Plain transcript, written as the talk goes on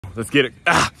Let's get it.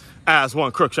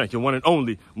 Aswand, Cruickshank, your one and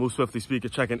only Move Swiftly speaker,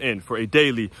 checking in for a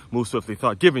daily Move Swiftly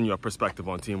thought, giving you a perspective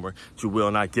on teamwork that you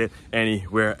will not get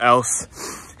anywhere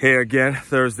else. Here again,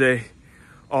 Thursday,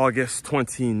 August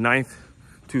 29th,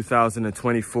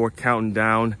 2024, counting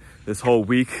down this whole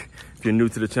week. If you're new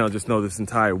to the channel, just know this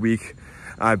entire week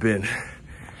I've been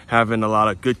having a lot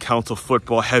of good counsel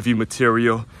football, heavy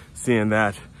material, seeing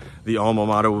that the alma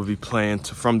mater will be playing,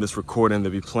 from this recording,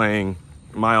 they'll be playing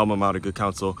my alma mater, Good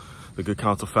Counsel, the Good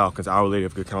Counsel Falcons, Our Lady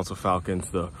of Good Counsel Falcons,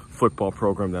 the football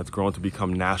program that's grown to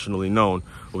become nationally known,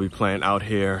 will be playing out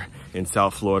here in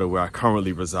South Florida, where I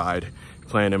currently reside,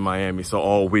 playing in Miami. So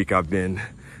all week I've been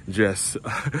just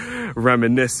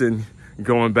reminiscing,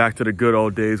 going back to the good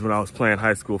old days when I was playing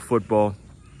high school football.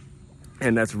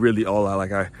 And that's really all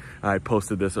I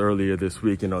posted this earlier this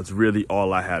week. You know, it's really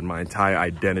all I had. My entire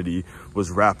identity was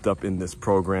wrapped up in this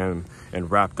program and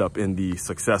wrapped up in the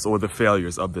success or the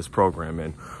failures of this program.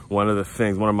 And one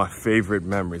of my favorite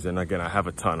memories, and again, I have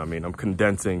a ton. I mean, I'm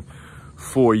condensing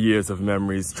 4 years of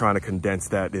memories, trying to condense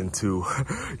that into,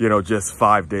 you know, just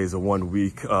 5 days or 1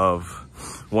 week of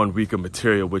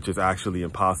material, which is actually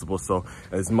impossible. So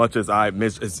as much as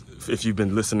if you've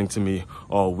been listening to me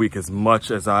all week, as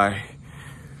much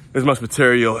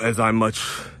material as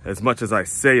I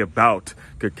say about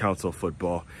Good Counsel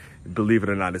football, believe it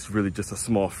or not, it's really just a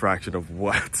small fraction of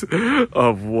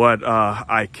what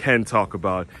I can talk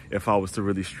about if I was to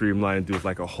really streamline and do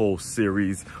like a whole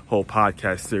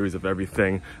podcast series of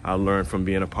everything I learned from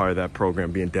being a part of that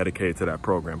program, being dedicated to that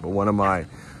program. But one of my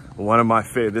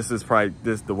favorite,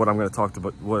 what I'm going to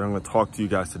talk to you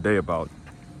guys today about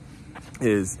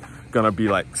is going to be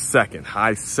like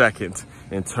high second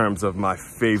in terms of my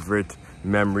favorite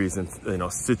memories and, you know,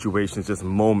 situations, just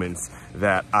moments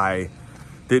that I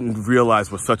didn't realize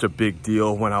was such a big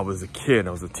deal when I was a kid.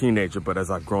 I was a teenager, but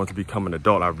as I've grown to become an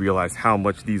adult, I realized how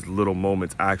much these little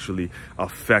moments actually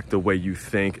affect the way you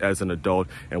think as an adult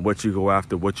and what you go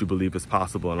after, what you believe is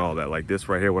possible and all that. Like this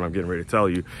right here, what I'm getting ready to tell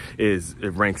you, it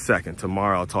ranks second.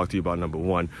 Tomorrow I'll talk to you about number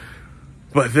one.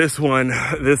 But this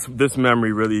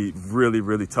memory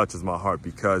really touches my heart,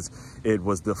 because it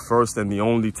was the first and the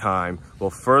only time,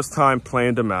 first time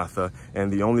playing DeMatha and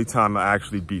the only time I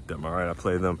actually beat them. All right, I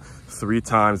played them 3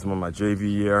 times in my JV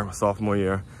year, my sophomore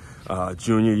year,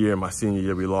 junior year, my senior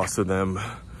year. We lost to them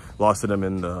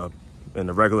in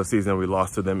the regular season. We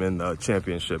lost to them in the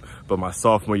championship. But my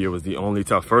sophomore year was the only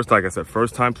time, first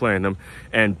time playing them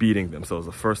and beating them. So it was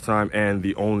the first time and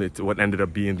what ended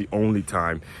up being the only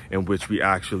time in which we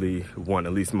actually won,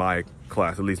 at least my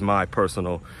class, at least my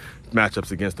personal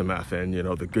matchups against DeMatha. And, you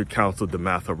know, the Good Counsel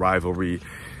DeMatha rivalry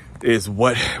is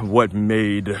what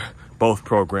made both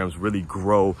programs really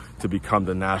grow to become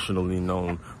the nationally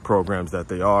known programs that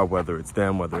they are, whether it's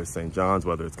them, whether it's St. John's,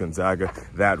 whether it's Gonzaga.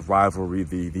 That rivalry,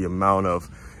 the amount of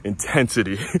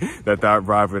intensity that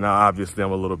rivalry, now obviously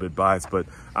I'm a little bit biased, but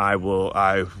I will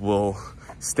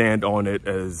stand on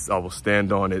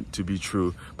it to be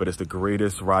true. But it's the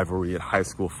greatest rivalry in high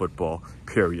school football,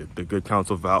 period. The Good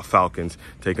Counsel Falcons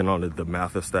taking on the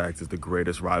DeMatha Stags is the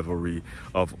greatest rivalry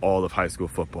of all of high school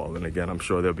football. And again, I'm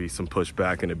sure there'll be some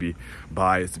pushback and it'll be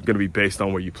biased. It's going to be based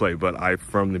on where you play, but I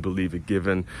firmly believe it,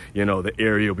 given, you know, the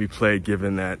area we play,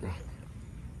 given that,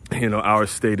 you know, our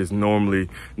state is normally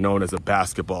known as a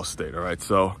basketball state. All right,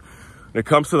 so when it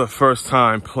comes to the first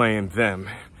time playing them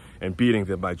and beating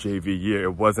them by JV year,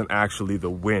 it wasn't actually the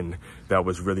win that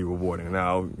was really rewarding.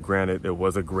 Now, granted, it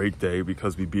was a great day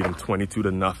because we beat them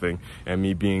 22-0, and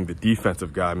me being the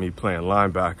defensive guy, me playing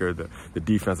linebacker, the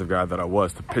defensive guy that I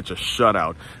was, to pitch a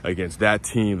shutout against that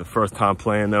team the first time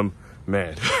playing them,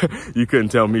 man, you couldn't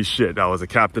tell me shit. I was a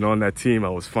captain on that team. I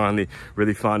was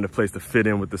really finding a place to fit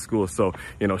in with the school. So,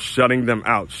 you know, shutting them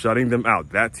out,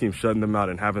 that team shutting them out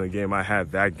and having the game I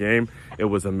had that game, it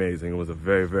was amazing. It was a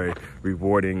very, very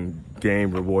rewarding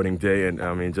game, rewarding day, and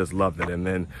I mean, just loved it. And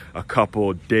then a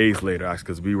couple days later,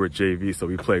 because we were JV, so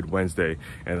we played Wednesday,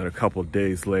 and then a couple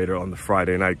days later on the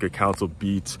Friday night, Good Counsel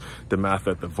beat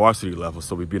DeMatha at the varsity level.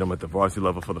 So we beat them at the varsity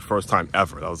level for the first time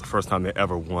ever. That was the first time they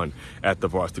ever won at the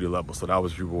varsity level. So that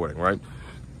was rewarding, right?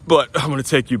 But I'm going to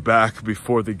take you back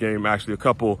before the game, actually a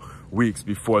couple weeks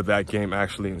before that game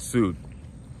actually ensued.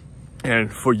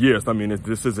 And for years, I mean,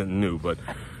 this isn't new, but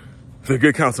the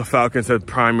Good Counsel Falcons had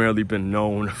primarily been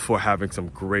known for having some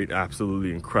great,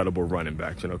 absolutely incredible running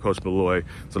backs. You know, Coach Malloy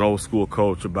is an old school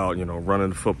coach about, you know, running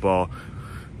the football,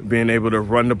 being able to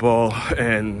run the ball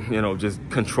and, you know, just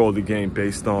control the game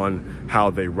based on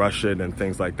how they rush it and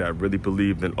things like that. Really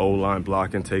believed in O-line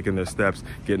blocking, taking their steps,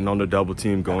 getting on the double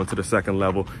team, going to the second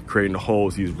level, creating the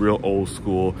holes. He's real old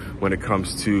school when it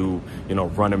comes to, you know,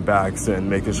 running backs and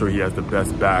making sure he has the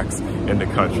best backs in the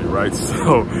country, right?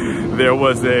 So there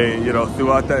was a, you know,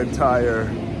 throughout the entire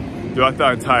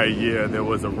year, there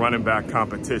was a running back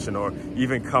competition, or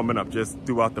even coming up just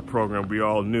throughout the program, we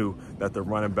all knew that the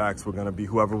running backs were going to be,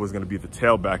 whoever was going to be the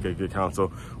tailback at Good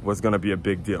Counsel was going to be a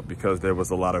big deal because there was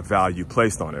a lot of value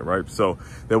placed on it, right? So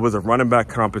there was a running back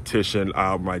competition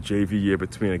my JV year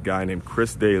between a guy named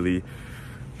Chris Daly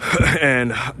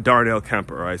and Darnell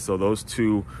Kemper, right? So those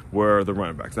two were the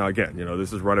running backs. Now, again, you know,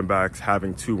 this is running backs.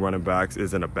 Having two running backs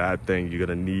isn't a bad thing. You're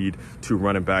going to need two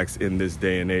running backs in this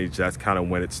day and age. That's kind of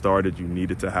when it started. You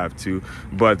needed to have two.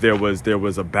 But there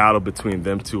was a battle between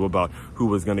them two about who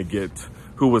was going to get,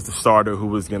 who was the starter, who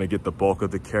was going to get the bulk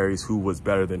of the carries, who was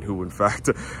better than who. In fact,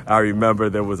 I remember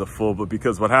there was a full, but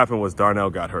because what happened was Darnell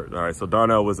got hurt. All right, so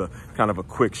Darnell was a kind of a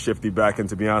quick, shifty back. And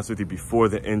to be honest with you, before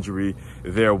the injury,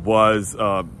 there was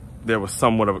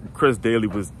somewhat of, Chris Daly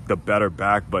was the better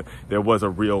back, but there was a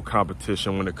real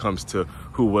competition when it comes to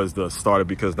who was the starter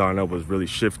because Darnell was really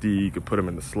shifty. You could put him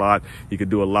in the slot. He could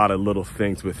do a lot of little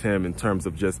things with him in terms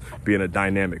of just being a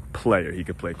dynamic player. He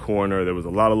could play corner. There was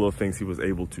a lot of little things he was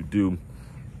able to do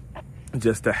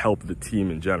just to help the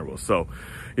team in general. So,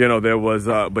 you know, there was,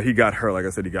 but he got hurt. Like I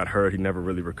said, he got hurt. He never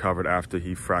really recovered after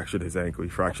he fractured his ankle. He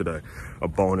fractured a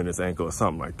bone in his ankle or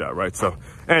something like that, right? So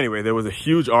anyway, there was a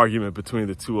huge argument between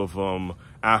the two of them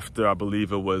after, I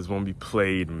believe it was when we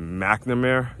played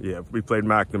McNamara. Yeah, we played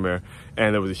McNamara.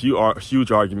 And there was a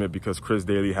huge argument because Chris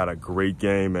Daly had a great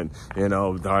game. And, you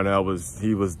know, Darnell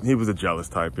he was a jealous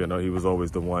type. You know, he was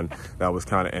always the one that was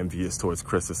kind of envious towards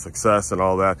Chris's success and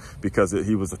all that because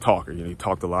he was a talker. You know, he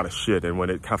talked a lot of shit. And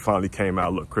when it finally came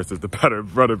out, look, Chris is the better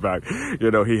running back. You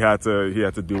know, he had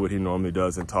to do what he normally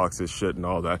does and talks his shit and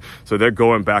all that. So they're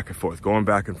going back and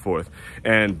forth.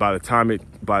 And by the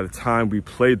time we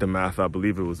played the math, I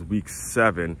believe it was week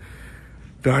 7,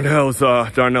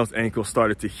 Darnell's ankle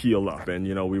started to heal up, and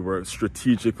you know, we were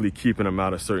strategically keeping him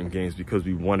out of certain games because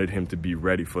we wanted him to be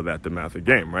ready for that DeMatha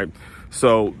game, right?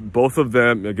 So both of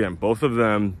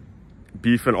them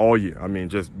beefing all year. I mean,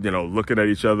 just, you know, looking at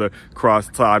each other,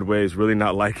 crossed sideways, really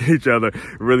not liking each other,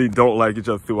 really don't like each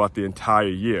other throughout the entire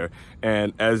year.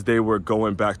 And as they were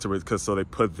going back to, so they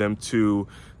put them to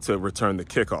return the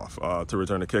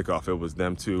kickoff. It was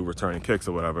them two returning kicks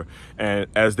or whatever. And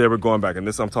as they were going back, and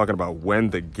this I'm talking about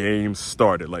when the game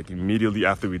started, like immediately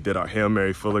after we did our Hail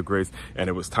Mary full of grace and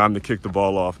it was time to kick the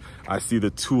ball off, I see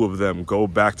the two of them go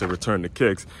back to return the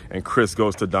kicks, and Chris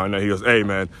goes to Darnell. He goes, "Hey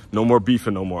man, no more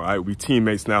beefing no more. All right, we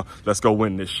teammates now. Let's go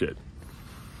win this shit."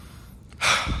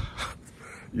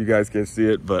 You guys can't see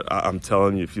it, but I'm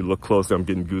telling you, if you look closely, I'm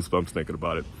getting goosebumps thinking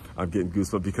about it. I'm getting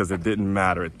goosebumps because it didn't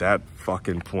matter at that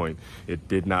fucking point. It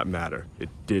did not matter. It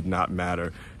did not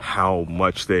matter how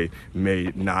much they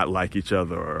may not like each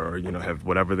other or, you know, have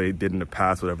whatever they did in the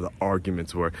past, whatever the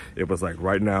arguments were. It was like,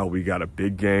 right now, we got a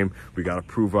big game. We got to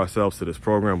prove ourselves to this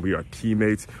program. We are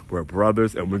teammates. We're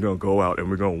brothers, and we're going to go out and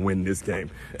we're going to win this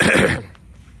game.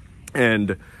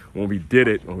 And when we did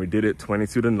it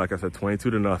 22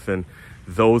 to nothing,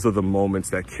 those are the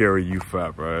moments that carry you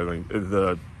forever. Right? I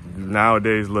mean,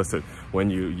 nowadays, listen, when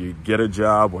you get a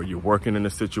job or you're working in a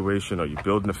situation or you're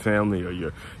building a family or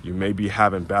you may be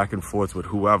having back and forths with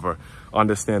whoever,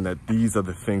 understand that these are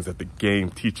the things that the game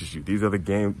teaches you. These are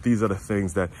the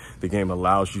things that the game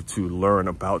allows you to learn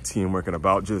about teamwork and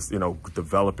about just, you know,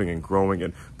 developing and growing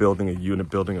and building a unit,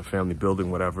 building a family,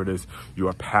 building whatever it is you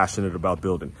are passionate about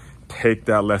building. Take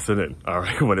that lesson in, all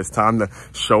right? When it's time to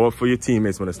show up for your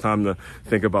teammates, when it's time to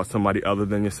think about somebody other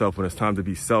than yourself, when it's time to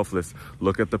be selfless,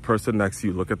 look at the person next to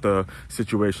you, look at the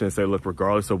situation and say, look,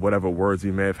 regardless of whatever words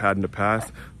you may have had in the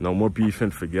past, no more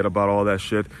beefing, forget about all that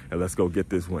shit, and let's go get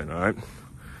this win, all right?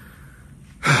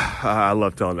 I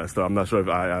love telling that stuff. I'm not sure if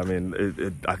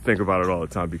I think about it all the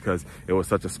time because it was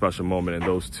such a special moment. And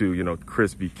those two, you know,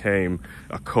 Chris became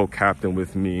a co-captain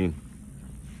with me.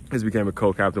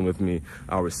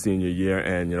 Our senior year,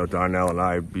 and you know, Darnell and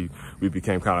I, we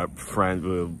became kind of friends.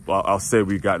 I'll say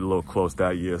we got a little close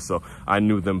that year, so I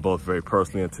knew them both very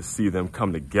personally, and to see them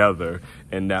come together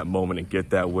in that moment and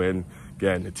get that win,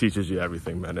 again, it teaches you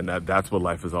everything, man. And that's what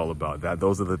life is all about.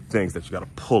 Those are the things that you got to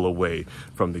pull away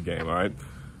from the game. All right.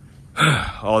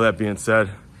 All that being said,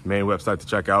 main website to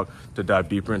check out to dive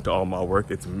deeper into all my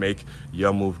work. It's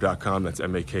makeyourmove.com. That's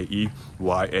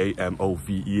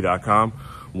MakeYamove.com.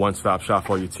 One-stop shop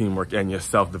for your teamwork and your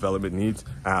self-development needs.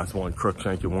 Aswand,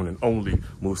 Cruickshank, your one and only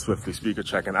Move Swiftly speaker,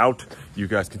 checking out. You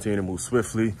guys continue to move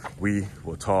swiftly. We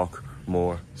will talk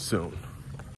more soon.